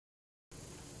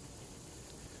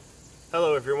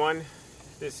Hello everyone,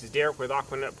 this is Derek with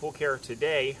Aquanut Pool Care.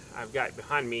 Today I've got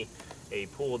behind me a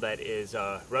pool that is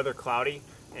rather cloudy,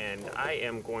 and I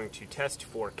am going to test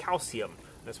for calcium.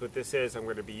 That's what this is. I'm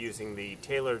going to be using the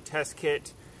Taylor test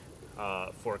kit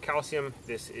for calcium.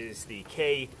 This is the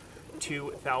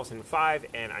K2005,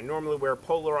 and I normally wear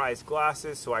polarized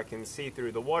glasses so I can see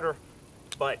through the water,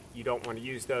 but you don't want to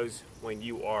use those when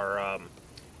you are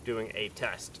doing a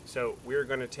test. So we're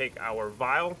going to take our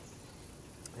vial,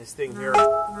 this thing here,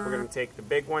 we're going to take the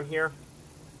big one here.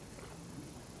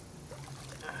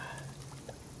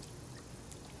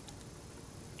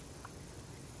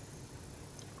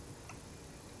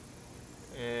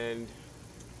 And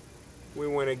we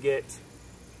want to get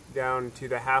down to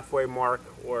the halfway mark,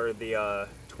 or the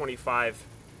 25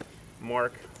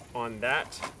 mark on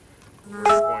that. We're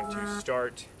going to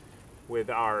start with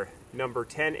our number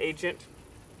 10 agent.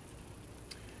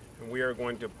 And we are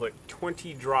going to put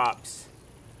 20 drops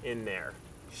in there,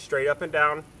 straight up and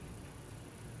down.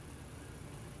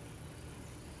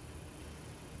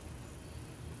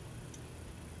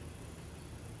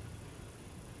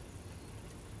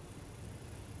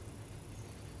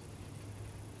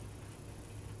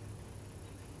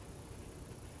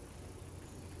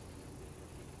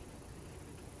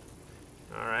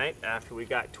 Alright, after we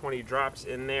got 20 drops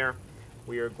in there,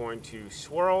 we are going to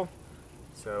swirl.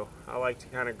 So I like to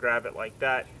kind of grab it like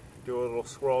that, do a little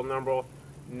swirl number,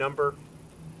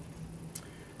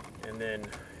 and then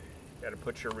got to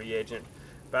put your reagent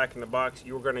back in the box.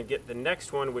 You're going to get the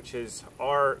next one, which is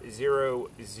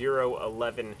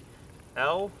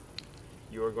R0011L.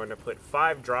 You are going to put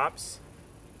 5 drops.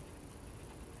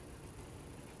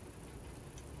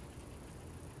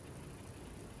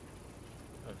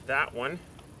 Of that one.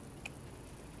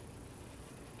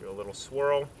 Do a little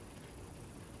swirl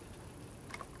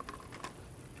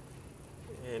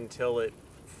until it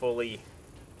fully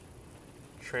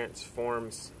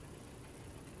transforms.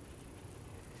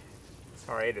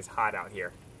 Sorry, it is hot out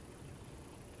here.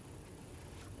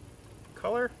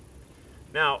 Color.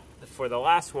 Now, for the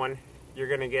last one, you're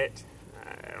going to get,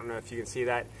 I don't know if you can see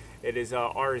that, it is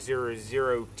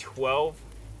R0012.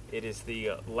 It is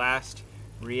the last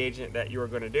reagent that you are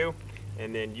going to do.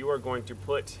 And then you are going to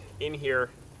put in here,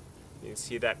 you can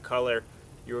see that color,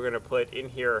 you are going to put in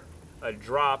here a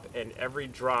drop, and every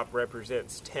drop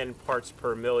represents 10 parts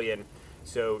per million.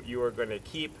 So you are going to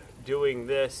keep doing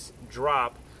this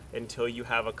drop until you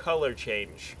have a color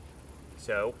change.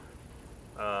 So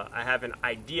I have an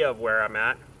idea of where I'm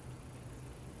at.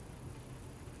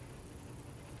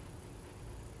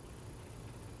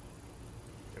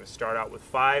 I'm going to start out with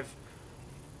 5.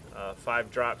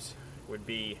 5 drops would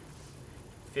be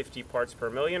 50 parts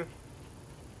per million.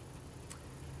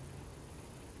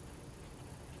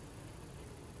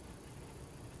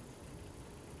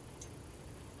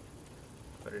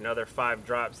 Put another 5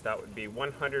 drops, that would be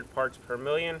 100 parts per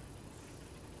million.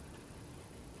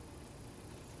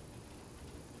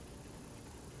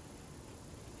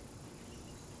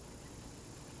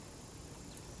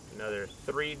 Another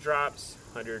 3 drops,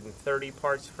 130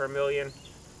 parts per million.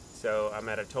 So I'm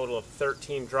at a total of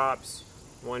 13 drops,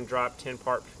 1 drop, 10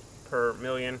 parts per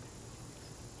million.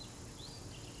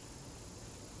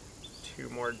 2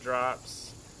 more drops.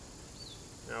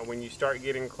 Now when you start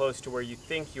getting close to where you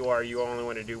think you are, you only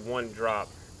want to do 1 drop.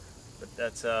 But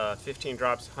that's 15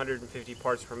 drops, 150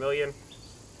 parts per million.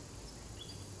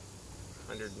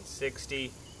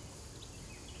 160.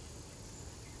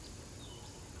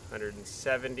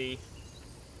 170.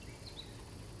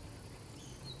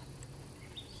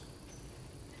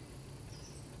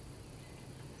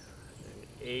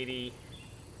 80.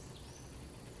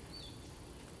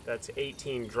 That's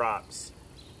 18 drops.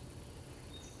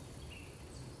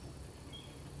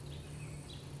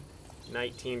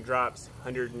 19 drops,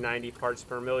 190 parts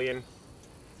per million.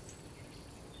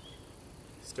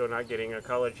 Still not getting a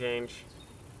color change.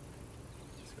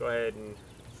 Let's go ahead and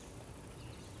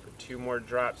put 2 more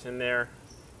drops in there.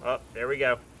 Oh, there we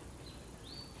go.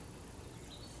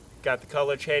 Got the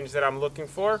color change that I'm looking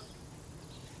for.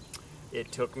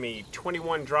 It took me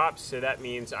 21 drops, so that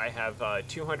means I have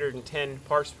 210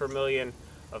 parts per million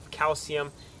of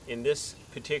calcium in this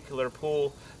particular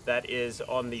pool. That is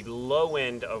on the low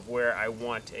end of where I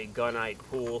want a gunite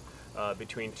pool,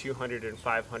 between 200 and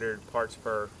 500 parts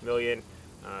per million.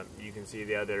 You can see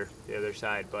the other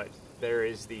side, but there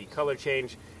is the color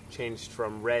change, changed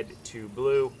from red to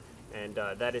blue, and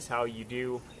that is how you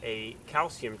do a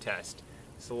calcium test.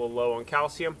 It's a little low on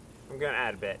calcium. I'm going to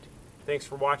add a bit. Thanks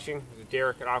for watching. This is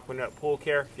Derek at Aquanut Pool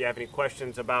Care. If you have any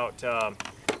questions about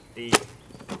the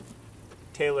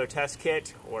Taylor test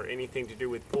kit or anything to do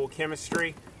with pool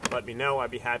chemistry, let me know.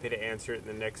 I'd be happy to answer it in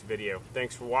the next video.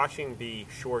 Thanks for watching. Be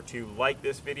sure to like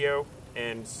this video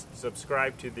and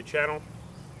subscribe to the channel,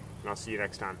 and I'll see you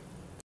next time.